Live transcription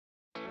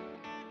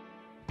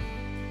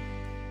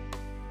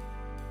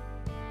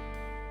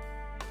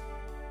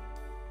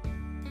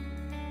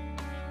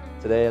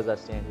Today, as I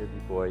stand here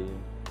before you,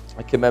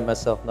 I commit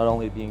myself not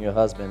only to being your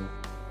husband,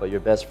 but your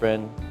best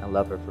friend and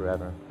lover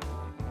forever.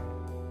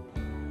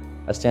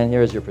 I stand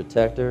here as your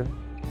protector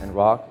and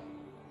rock.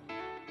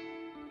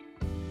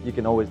 You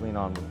can always lean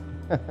on me.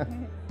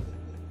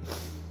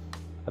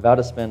 I vow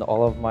to spend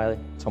all of my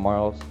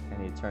tomorrows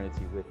and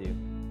eternity with you.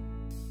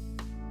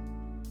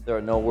 There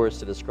are no words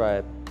to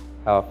describe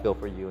how I feel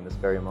for you in this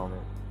very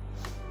moment.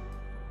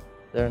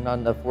 There are not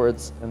enough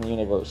words in the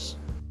universe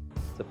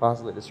to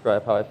possibly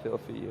describe how I feel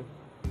for you.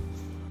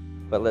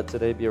 But let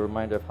today be a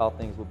reminder of how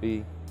things will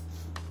be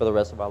for the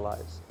rest of our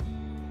lives.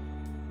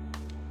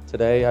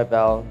 Today, I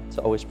vow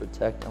to always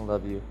protect and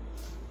love you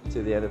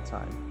to the end of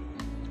time.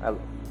 I love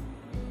you.